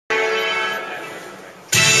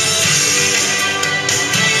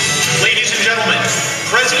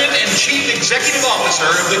Executive Officer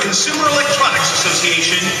of the Consumer Electronics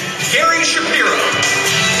Association, Gary Shapiro.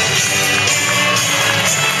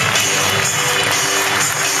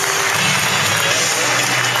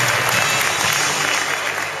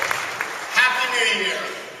 Happy New Year,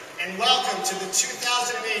 and welcome to the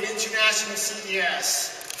 2008 International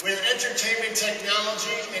CES, where entertainment,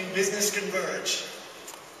 technology, and business converge.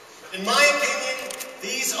 In my opinion,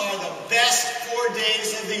 these are the best 4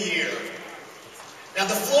 days of the year. Now,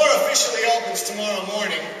 the floor officially opens tomorrow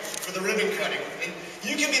morning for the ribbon cutting, and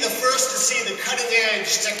you can be the first to see the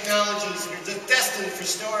cutting-edge technologies that are destined for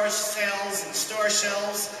store sales and store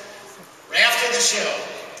shelves right after the show.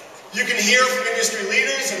 You can hear from industry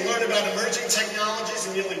leaders and learn about emerging technologies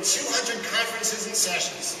in nearly 200 conferences and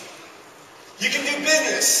sessions. You can do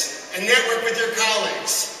business and network with your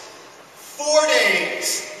colleagues. 4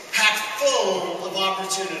 days packed full of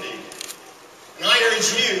opportunity. And I urge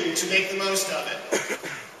you to make the most of it.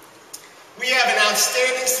 We have an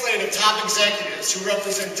outstanding slate of top executives who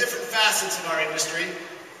represent different facets of our industry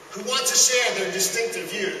who want to share their distinctive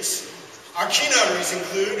views. Our keynoters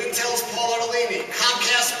include Intel's Paul Artolini,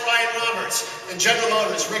 Comcast's Brian Roberts, and General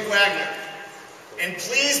Motors' Rick Wagner. And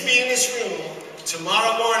please be in this room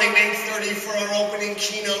tomorrow morning, 8:30, for our opening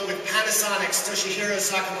keynote with Panasonic's Toshihiro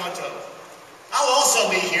Sakamoto. I'll also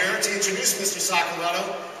be here to introduce Mr.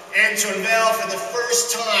 Sakamoto and to unveil for the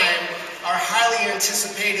first time our highly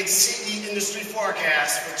anticipated CE industry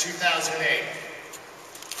forecast for 2008.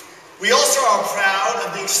 We also are proud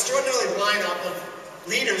of the extraordinary lineup of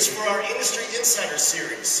leaders for our Industry Insider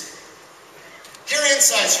series. Hear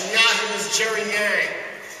insights from Yahoo's Jerry Yang,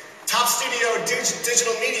 top studio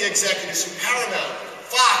digital media executives from Paramount,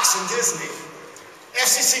 Fox, and Disney,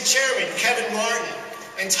 FCC Chairman Kevin Martin,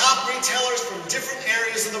 and top retailers from different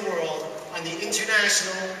areas of the world on the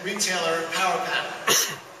International Retailer Power Panel.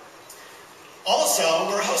 Also,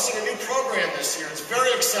 we're hosting a new program this year. It's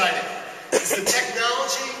very exciting. It's the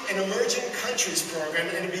Technology and Emerging Countries program,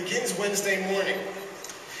 and it begins Wednesday morning.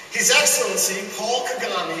 His Excellency, Paul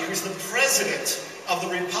Kagame, who's the President of the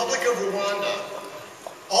Republic of Rwanda,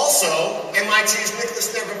 also MIT's Nicholas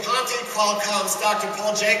Negroponte, Qualcomm's Dr.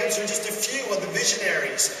 Paul Jacobs, are just a few of the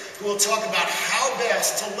visionaries who will talk about how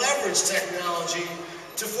best to leverage technology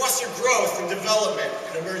to foster growth and development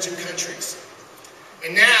in emerging countries.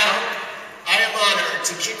 And now, I am honored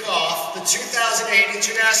to kick off the 2008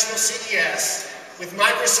 International CES with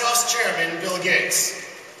Microsoft's Chairman, Bill Gates.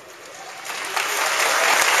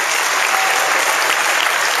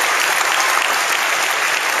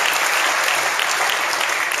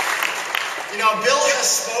 You know, Bill has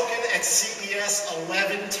spoken at CES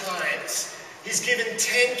 11 times. He's given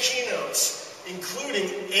 10 keynotes, including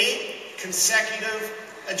 8 consecutive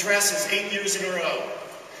addresses 8 years in a row.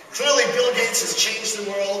 Clearly, Bill Gates has changed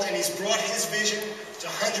the world, and he's brought his vision to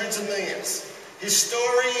hundreds of millions. His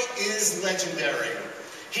story is legendary.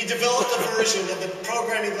 He developed a version of the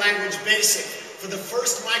programming language BASIC for the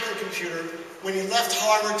first microcomputer when he left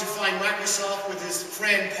Harvard to find Microsoft with his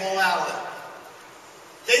friend Paul Allen.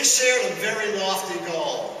 They shared a very lofty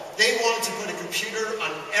goal. They wanted to put a computer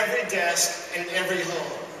on every desk and in every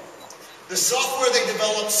home. The software they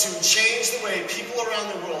developed soon changed the way people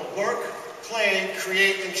around the world work, play,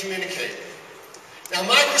 create, and communicate. Now,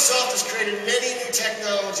 Microsoft has created many new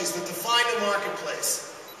technologies that define the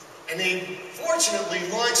marketplace, and they fortunately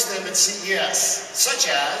launched them at CES, such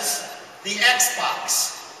as the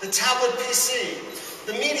Xbox, the tablet PC,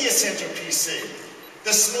 the Media Center PC,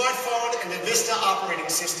 the smartphone, and the Vista operating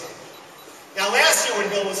system. Now, last year when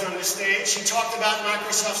Bill was on the stage, he talked about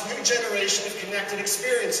Microsoft's new generation of connected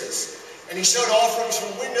experiences. And he showed offerings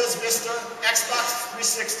from Windows Vista, Xbox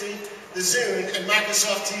 360, the Zune, and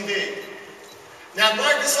Microsoft TV. Now,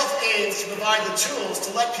 Microsoft aims to provide the tools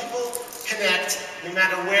to let people connect no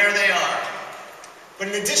matter where they are. But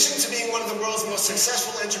in addition to being one of the world's most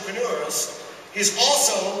successful entrepreneurs, he's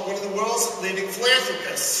also one of the world's leading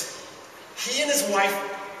philanthropists. He and his wife,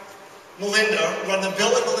 Melinda, run the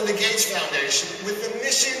Bill and Melinda Gates Foundation with the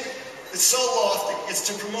mission that's so lofty. It's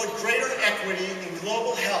to promote greater equity in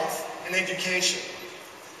global health and education.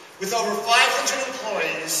 With over 500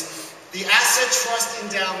 employees, the asset trust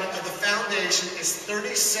endowment of the foundation is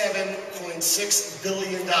 $37.6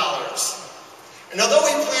 billion. And although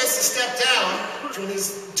he plans to step down from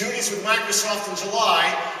his duties with Microsoft in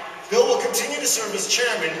July, Bill will continue to serve as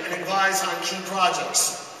chairman and advise on key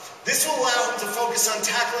projects. This will allow him to focus on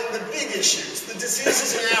tackling the big issues, the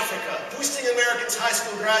diseases in Africa, boosting Americans' high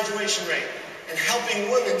school graduation rate, and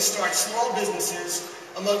helping women start small businesses,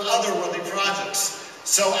 among other worthy projects.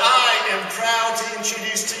 So I am proud to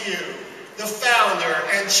introduce to you the founder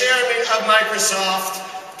and chairman of Microsoft,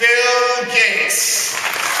 Bill Gates.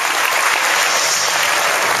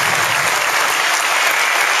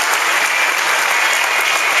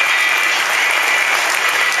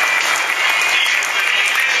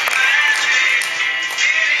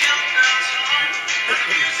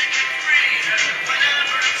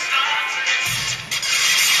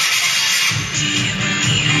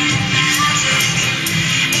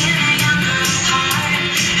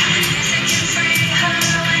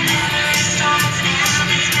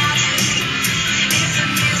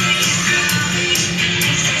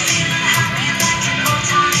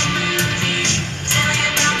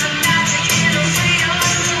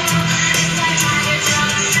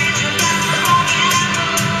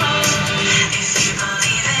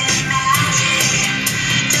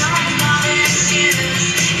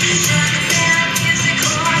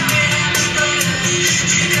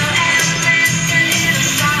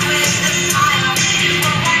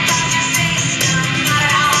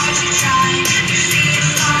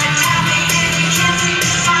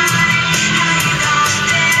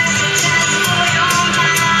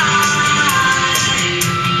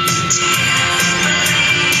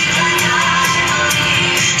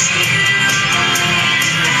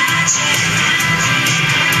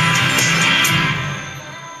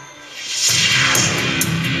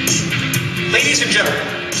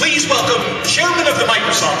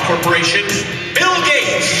 Corporation, Bill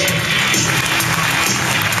Gates.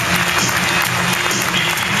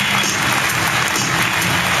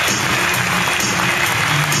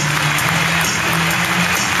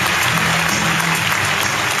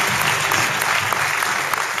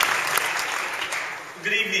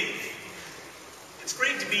 Good evening. It's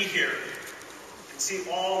great to be here and see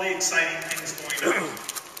all the exciting things going on.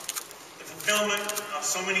 The fulfillment of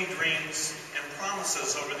so many dreams and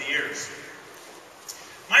promises over the years.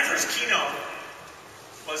 My first keynote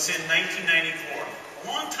was in 1994,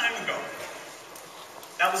 a long time ago.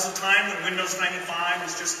 That was a time when Windows 95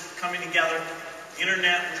 was just coming together, the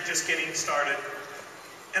internet was just getting started,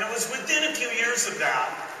 and it was within a few years of that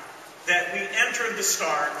we entered the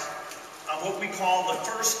start of what we call the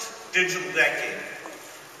first digital decade.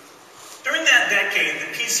 During that decade, the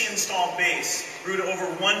PC installed base grew to over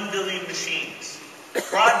 1 billion machines.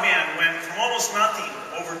 Broadband went from almost nothing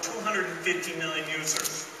to over 250 million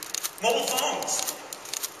users. Mobile phones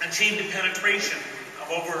achieved a penetration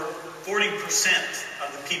of over 40% of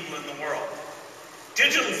the people in the world.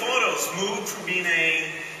 Digital photos moved from being a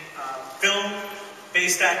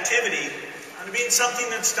film-based activity to being something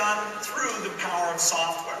that's done through the power of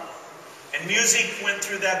software. And music went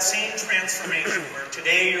through that same transformation where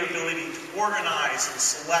today your ability to organize and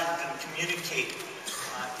select and communicate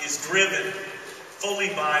is driven fully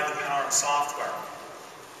by the power of software.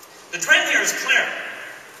 The trend here is clear.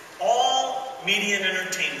 All media and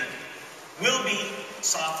entertainment will be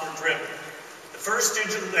software driven. The first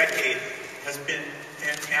digital decade has been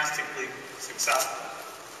fantastically successful.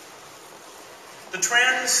 The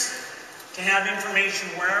trends to have information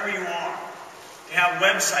wherever you are, to have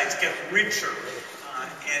websites get richer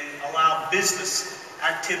and allow business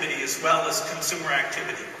activity as well as consumer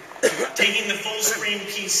activity. Taking the full screen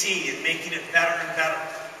PC and making it better and better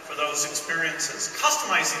for those experiences.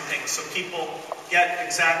 Customizing things so people get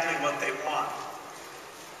exactly what they want.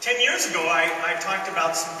 10 years ago, I talked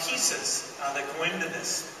about some pieces that go into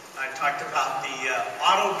this. I talked about the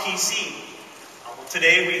auto PC. Well,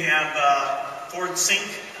 today we have Ford Sync.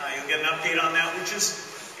 You'll get an update on that, which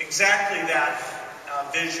is exactly that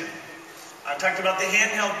vision. I talked about the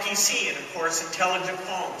handheld PC and, of course, intelligent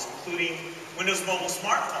phones, including Windows Mobile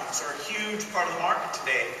smartphones, are a huge part of the market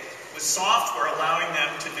today, with software allowing them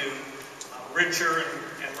to do richer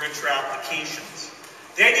and richer applications.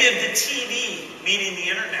 The idea of the TV meeting the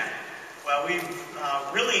internet, well, we've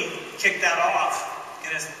really kicked that off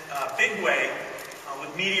in a big way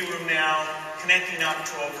with Media Room now connecting up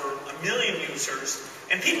to over 1 million users,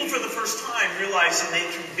 and people for the first time realizing they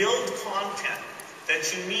can build content that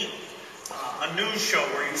you need. A news show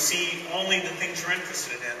where you see only the things you're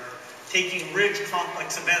interested in, or taking rich,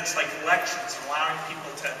 complex events like elections and allowing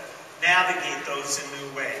people to navigate those in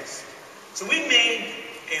new ways. So we've made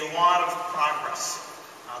a lot of progress.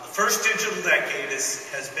 The first digital decade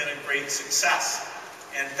has been a great success.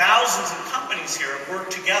 And thousands of companies here have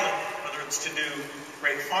worked together, whether it's to do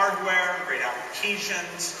great hardware, great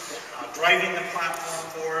applications, driving the platform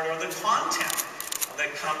forward, or the content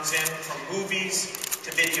that comes in from movies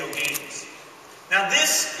to video games. Now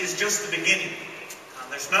this is just the beginning.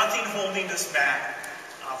 There's nothing holding us back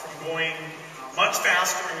from going much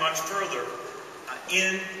faster and much further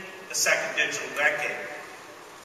in the second digital decade.